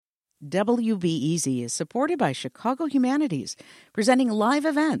WBEZ is supported by Chicago Humanities, presenting live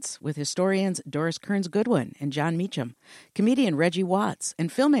events with historians Doris Kearns-Goodwin and John Meacham, comedian Reggie Watts, and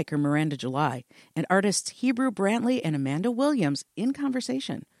filmmaker Miranda July, and artists Hebrew Brantley and Amanda Williams in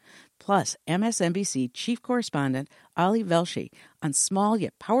conversation. Plus, MSNBC chief correspondent Ali Velshi on small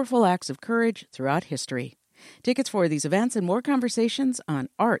yet powerful acts of courage throughout history. Tickets for these events and more conversations on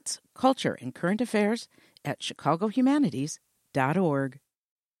arts, culture, and current affairs at chicagohumanities.org.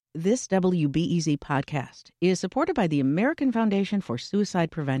 This WBEZ podcast is supported by the American Foundation for Suicide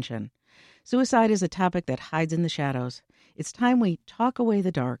Prevention. Suicide is a topic that hides in the shadows. It's time we talk away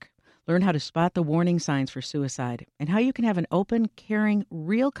the dark, learn how to spot the warning signs for suicide, and how you can have an open, caring,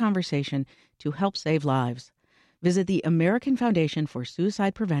 real conversation to help save lives. Visit the American Foundation for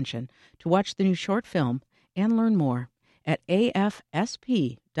Suicide Prevention to watch the new short film and learn more at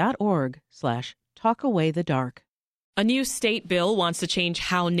afsp.org/talkawaythedark. A new state bill wants to change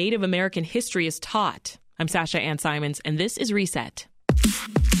how Native American history is taught. I'm Susie An, and this is Reset.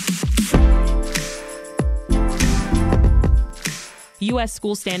 U.S.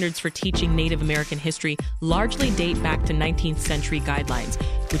 school standards for teaching Native American history largely date back to 19th century guidelines,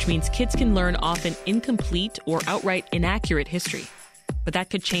 which means kids can learn often incomplete or outright inaccurate history. But that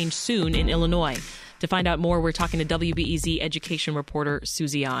could change soon in Illinois. To find out more, we're talking to WBEZ education reporter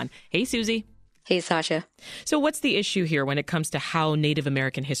Susie An. Hey, Susie. Hey, Sasha. So what's the issue here when it comes to how Native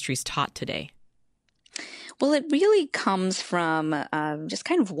American history is taught today? Well, it really comes from just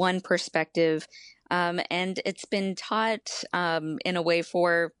kind of one perspective, and it's been taught in a way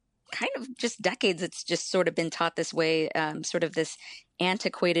for kind of just decades. It's just sort of been taught this way, sort of this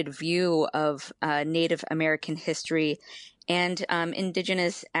antiquated view of Native American history. And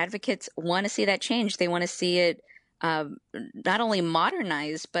Indigenous advocates want to see that change. They want to see it not only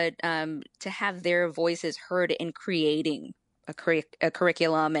modernized, but to have their voices heard in creating a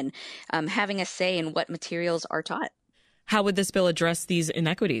curriculum and having a say in what materials are taught. How would this bill address these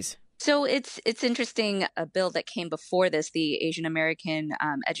inequities? So it's interesting, a bill that came before this, the Asian American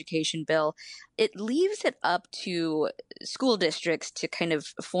Education Bill, it leaves it up to school districts to kind of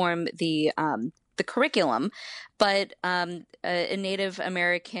form the curriculum, but a Native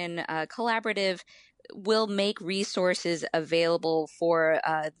American collaborative will make resources available for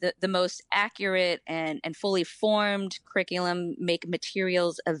the most accurate and fully formed curriculum, make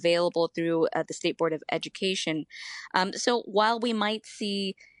materials available through the State Board of Education. So while we might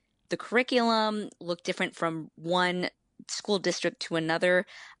see the curriculum look different from one school district to another,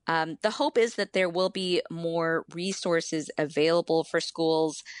 the hope is that there will be more resources available for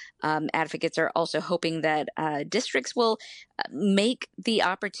schools. Advocates are also hoping that districts will make the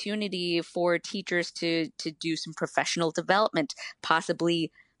opportunity for teachers to do some professional development, possibly,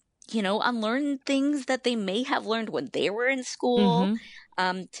 unlearn things that they may have learned when they were in school,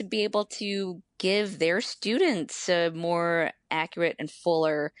 to be able to give their students a more accurate and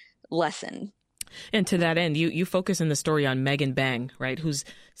fuller lesson. And to that end, you focus in the story on Megan Bang, right, whose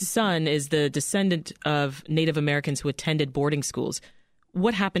son is the descendant of Native Americans who attended boarding schools.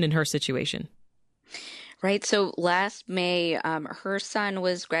 What happened in her situation? Right. So last May, her son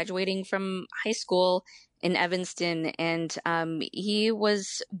was graduating from high school in Evanston, and he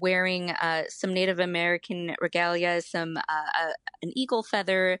was wearing some Native American regalia, an eagle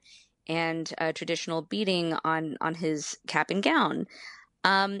feather, and a traditional beading on his cap and gown.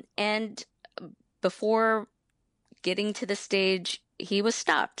 And before getting to the stage, he was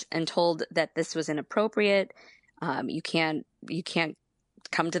stopped and told that this was inappropriate. You can't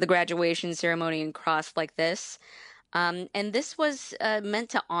come to the graduation ceremony and cross like this. And this was meant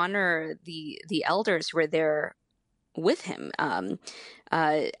to honor the elders who were there with him,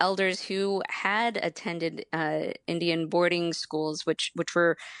 elders who had attended Indian boarding schools, which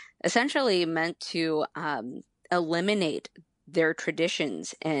were essentially meant to eliminate their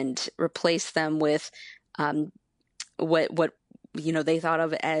traditions and replace them with what they thought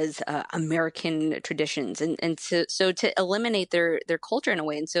of as American traditions, and so to eliminate their culture in a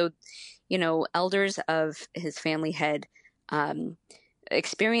way. And so, elders of his family had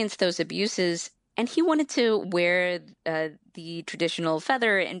experienced those abuses, and he wanted to wear the traditional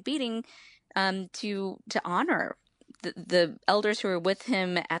feather and beading to honor the elders who were with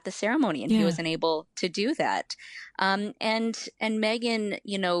him at the ceremony, and he wasn't able to do that. And Megan,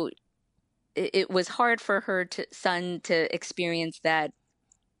 it was hard for her son to experience that,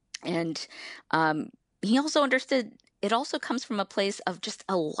 and he also understood it also comes from a place of just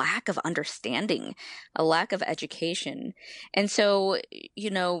a lack of understanding, a lack of education, and so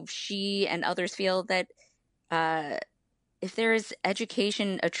she and others feel that if there is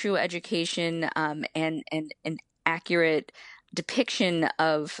education, a true education, and an accurate depiction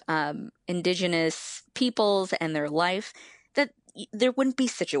of indigenous peoples and their life, that there wouldn't be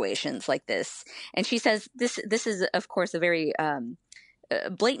situations like this. And she says this is, of course, a very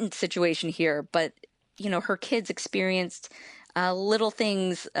blatant situation here, but her kids experienced little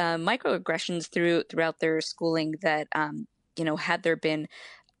things, microaggressions throughout their schooling that had there been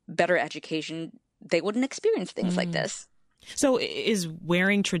better education, they wouldn't experience things like this. So is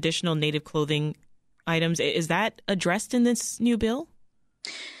wearing traditional Native clothing items, is that addressed in this new bill?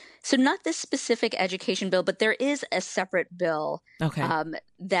 So not this specific education bill, but there is a separate bill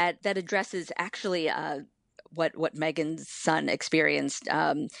that addresses actually what Megan's son experienced,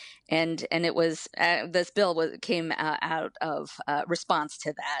 and it was this bill came out of response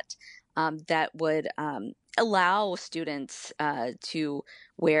to that, that would allow students to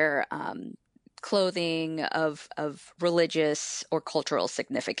wear clothing of religious or cultural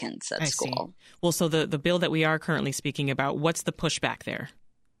significance at school. See. Well, so the bill that we are currently speaking about, what's the pushback there?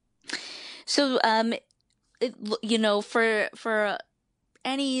 So, for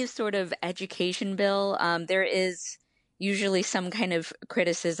any sort of education bill, there is usually some kind of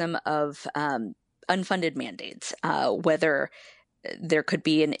criticism of unfunded mandates, whether there could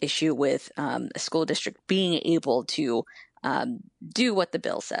be an issue with a school district being able to do what the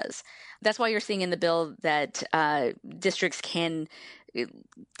bill says. That's why you're seeing in the bill that districts can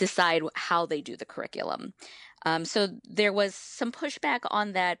decide how they do the curriculum. So there was some pushback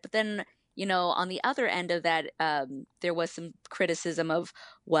on that, but then, on the other end of that, there was some criticism of,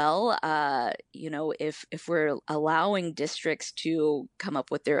 if we're allowing districts to come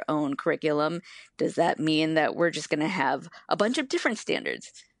up with their own curriculum, does that mean that we're just going to have a bunch of different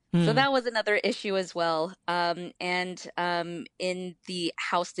standards? So that was another issue as well. And in the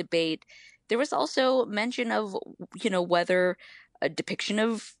House debate, there was also mention of, whether a depiction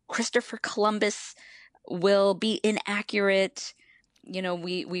of Christopher Columbus will be inaccurate.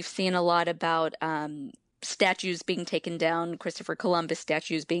 We've seen a lot about statues being taken down, Christopher Columbus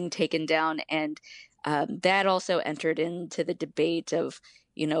statues being taken down, and that also entered into the debate of,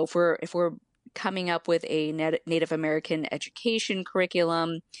 if we're coming up with a Native American education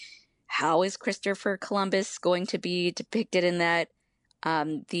curriculum, how is Christopher Columbus going to be depicted in that?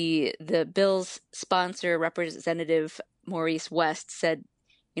 The bill's sponsor, Representative Maurice West, said,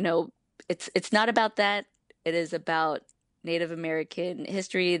 it's not about that. It is about Native American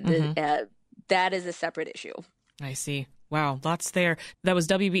history. That is a separate issue. I see. Wow, lots there. That was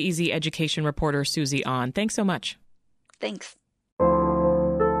WBEZ education reporter Susie An. Thanks so much. Thanks.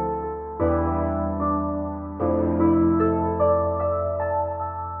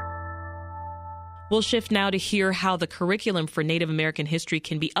 We'll shift now to hear how the curriculum for Native American history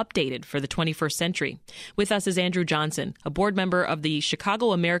can be updated for the 21st century. With us is Andrew Johnson, a board member of the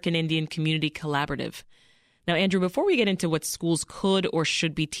Chicago American Indian Community Collaborative. Now, Andrew, before we get into what schools could or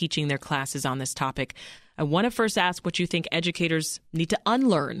should be teaching their classes on this topic, I want to first ask what you think educators need to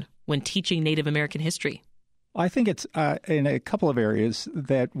unlearn when teaching Native American history. I think it's in a couple of areas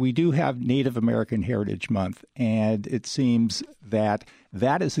that we do have Native American Heritage Month, and it seems that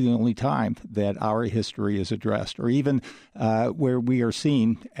that is the only time that our history is addressed, or even where we are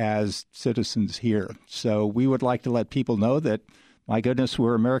seen as citizens here. So we would like to let people know that, my goodness,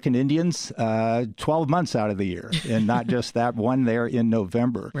 we're American Indians 12 months out of the year, and not just that one there in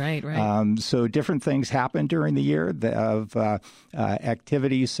November. Right. So different things happen during the year of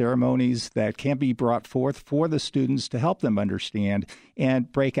activities, ceremonies that can be brought forth for the students to help them understand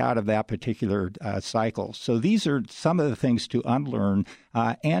and break out of that particular cycle. So these are some of the things to unlearn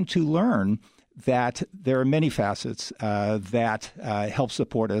and to learn that there are many facets that help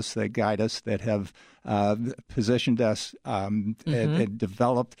support us, that guide us, that have positioned us and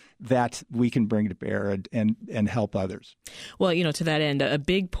developed that we can bring to bear and help others. Well, to that end, a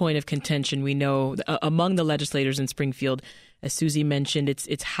big point of contention we know among the legislators in Springfield, as Susie mentioned,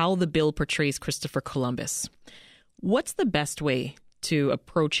 it's how the bill portrays Christopher Columbus. What's the best way to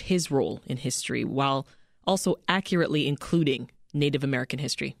approach his role in history while also accurately including Native American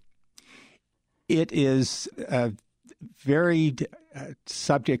history? It is a very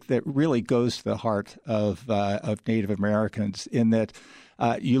subject that really goes to the heart of Native Americans, in that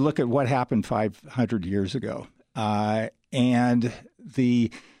you look at what happened 500 years ago, and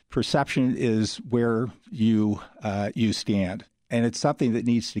the perception is where you stand. And it's something that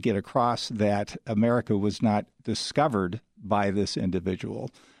needs to get across that America was not discovered by this individual.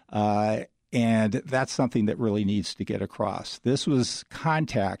 And that's something that really needs to get across. This was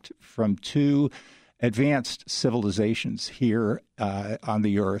contact from two advanced civilizations here on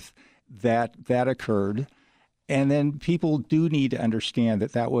the earth that occurred. And then people do need to understand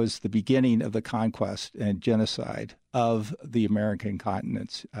that that was the beginning of the conquest and genocide of the American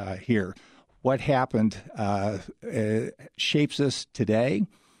continents here. What happened shapes us today,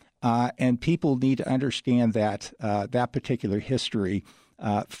 and people need to understand that that particular history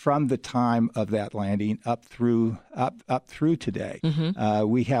from the time of that landing up through today. Mm-hmm.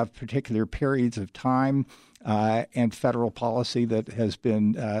 We have particular periods of time and federal policy that has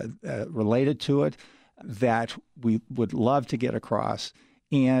been related to it that we would love to get across.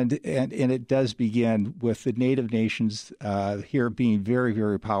 And it does begin with the Native nations here being very,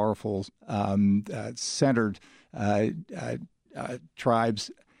 very powerful, centered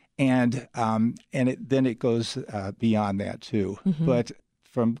tribes, and then it goes beyond that too. Mm-hmm. But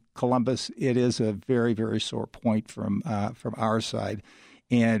from Columbus, it is a very, very sore point from our side,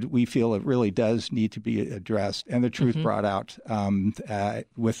 and we feel it really does need to be addressed and the truth mm-hmm. brought out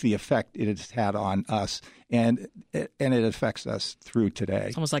with the effect it has had on us, and it affects us through today.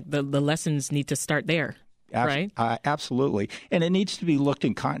 It's almost like the lessons need to start there. Right? Absolutely. And it needs to be looked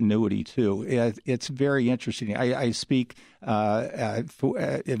in continuity, too. It's very interesting. I speak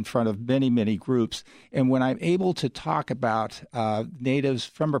in front of many, many groups. And when I'm able to talk about natives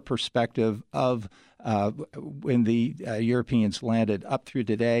from a perspective of when the Europeans landed up through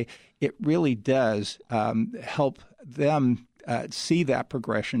today, it really does help them see that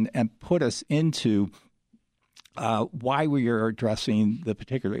progression and put us into why we are addressing the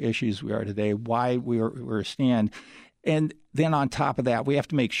particular issues we are today, why we're stand. And then on top of that, we have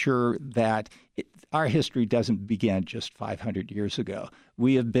to make sure that our history doesn't begin just 500 years ago.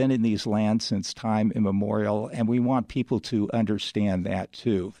 We have been in these lands since time immemorial, and we want people to understand that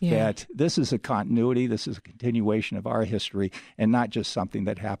too, that this is a continuity, this is a continuation of our history, and not just something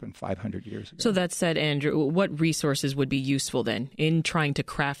that happened 500 years ago. So that said, Andrew, what resources would be useful then in trying to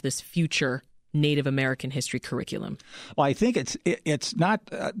craft this future Native American history curriculum? Well, I think it's not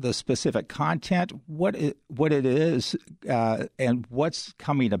the specific content. What it is and what's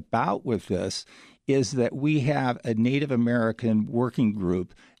coming about with this is that we have a Native American working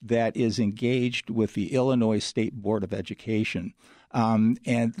group that is engaged with the Illinois State Board of Education.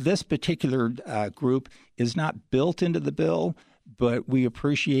 And this particular group is not built into the bill, but we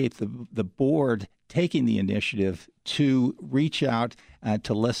appreciate the board taking the initiative to reach out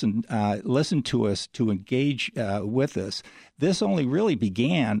to listen to us, to engage with us. This only really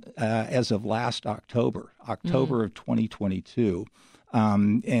began as of last October of 2022.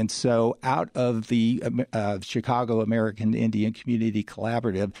 And so out of the Chicago American Indian Community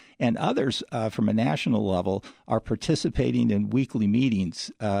Collaborative and others from a national level are participating in weekly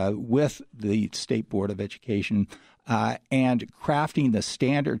meetings with the State Board of Education and crafting the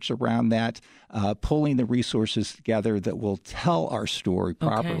standards around that, pulling the resources together that will tell our story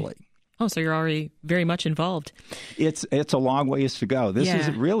properly. Okay. Oh, so you're already very much involved. It's a long ways to go. This is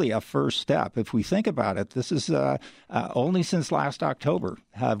really a first step. If we think about it, this is only since last October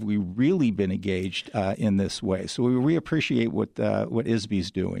have we really been engaged in this way. So we appreciate what ISBE's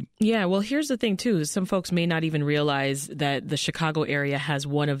doing. Yeah, well, here's the thing, too. Some folks may not even realize that the Chicago area has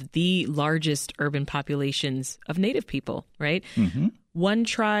one of the largest urban populations of Native people, right? Mm-hmm. One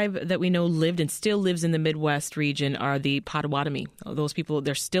tribe that we know lived and still lives in the Midwest region are the Potawatomi. Those people,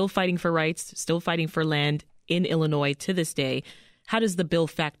 they're still fighting for rights, still fighting for land in Illinois to this day. How does the bill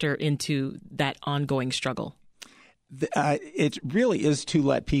factor into that ongoing struggle? It really is to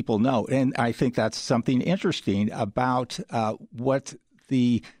let people know. And I think that's something interesting about what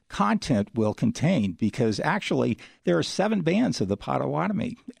the content will contain, because actually there are 7 bands of the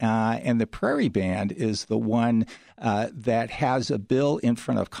Potawatomi, and the Prairie Band is the one that has a bill in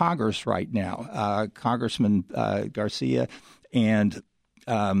front of Congress right now. Congressman Garcia and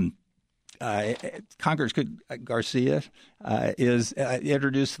Congressman Garcia is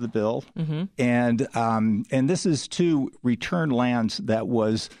introduced the bill, mm-hmm. and this is to return lands that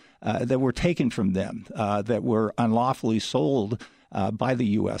were taken from them, that were unlawfully sold by the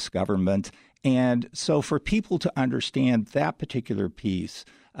U.S. government. And so for people to understand that particular piece,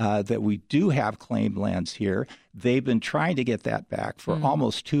 that we do have claimed lands here, they've been trying to get that back for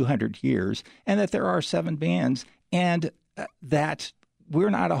almost 200 years, and that there are 7 bands, and that we're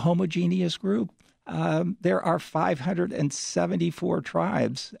not a homogeneous group. There are 574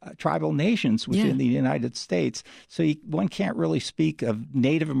 tribes, tribal nations within the United States. So one can't really speak of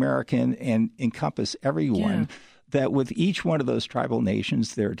Native American and encompass everyone. Yeah. That with each one of those tribal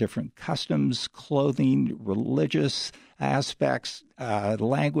nations, there are different customs, clothing, religious aspects,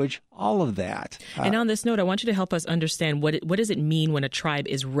 language, all of that. And on this note, I want you to help us understand what does it mean when a tribe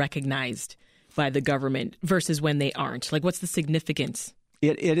is recognized by the government versus when they aren't? Like, what's the significance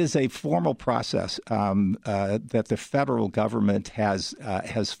It is a formal process that the federal government has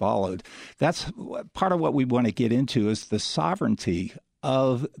followed. That's part of what we want to get into is the sovereignty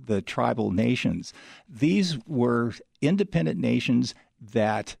of the tribal nations. These were independent nations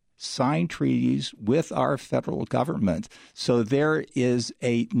that signed treaties with our federal government. So there is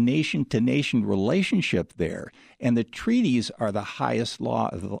a nation-to-nation relationship there, and the treaties are the highest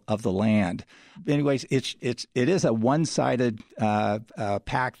law of the land. Anyways, it is a one-sided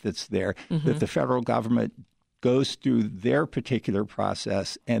pact that's there, that the federal government goes through their particular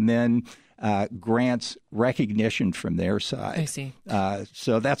process and then grants recognition from their side. I see.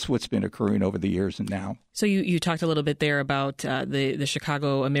 So that's what's been occurring over the years and now. So you talked a little bit there about the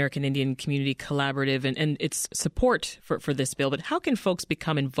Chicago American Indian Community Collaborative and its support for this bill. But how can folks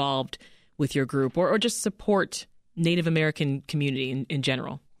become involved with your group or just support Native American community in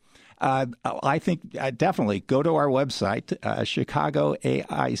general? I think definitely go to our website,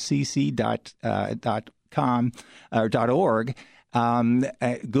 chicagoaicc.com or .org.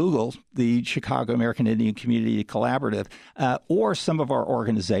 Google the Chicago American Indian Community Collaborative or some of our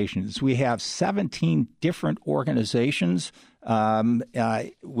organizations. We have 17 different organizations within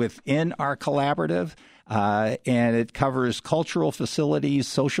our collaborative, and it covers cultural facilities,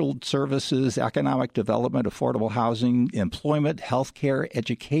 social services, economic development, affordable housing, employment, healthcare,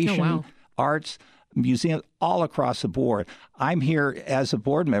 education, arts, museums, all across the board. I'm here as a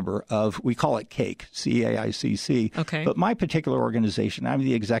board member of, we call it CAIC, C-A-I-C-C. Okay. But my particular organization, I'm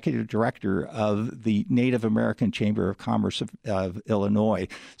the executive director of the Native American Chamber of Commerce of Illinois.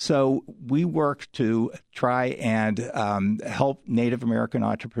 So we work to try and help Native American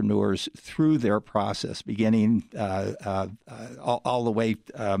entrepreneurs through their process, beginning all the way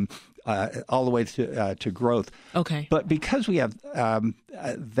to growth. Okay. But because we have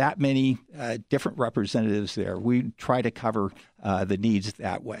that many different representatives there, we try to cover the needs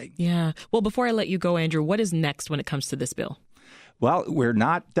that way. Yeah. Well, before I let you go, Andrew, what is next when it comes to this bill? Well, we're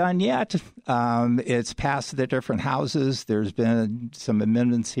not done yet. It's passed the different houses. There's been some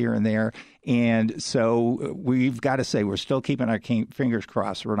amendments here and there. And so we've got to say we're still keeping our fingers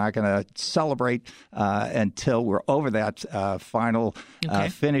crossed. We're not going to celebrate until we're over that final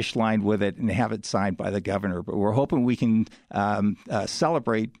finish line with it and have it signed by the governor. But we're hoping we can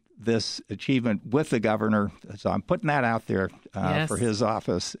celebrate this achievement with the governor. So I'm putting that out there for his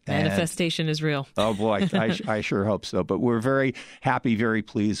office. Manifestation is real. Oh, boy, I sure hope so. But we're very happy, very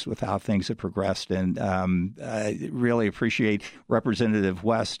pleased with how things have progressed, and really appreciate Representative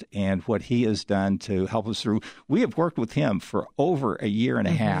West and what he has done to help us through. We have worked with him for over a year and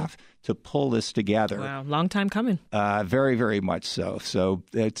a half to pull this together. Wow, long time coming. Very, very much so. So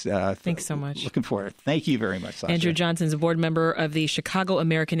it's thanks so much. Looking forward. Thank you very much, Sasha. Andrew Johnson's a board member of the Chicago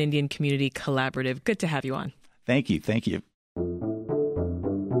American Indian Community Collaborative. Good to have you on. Thank you. Thank you.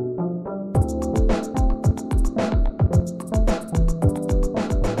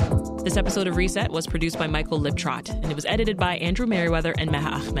 This episode of Reset was produced by Michael Liptrot, and it was edited by Andrew Merriweather and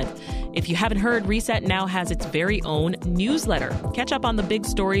Meha Ahmed. If you haven't heard, Reset now has its very own newsletter. Catch up on the big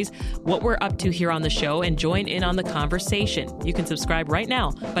stories, what we're up to here on the show, and join in on the conversation. You can subscribe right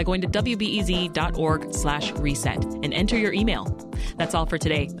now by going to WBEZ.org/reset and enter your email. That's all for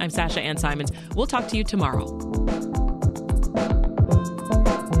today. I'm Sasha Ann Simons. We'll talk to you tomorrow.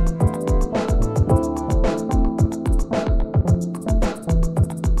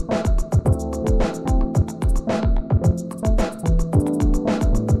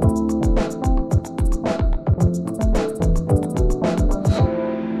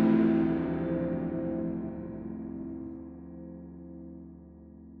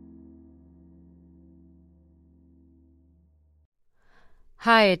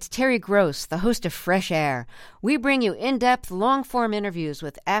 Hi, it's Terry Gross, the host of Fresh Air. We bring you in-depth, long-form interviews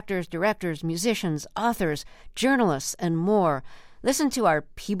with actors, directors, musicians, authors, journalists, and more. Listen to our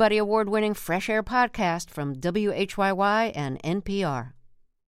Peabody Award-winning Fresh Air podcast from WHYY and NPR.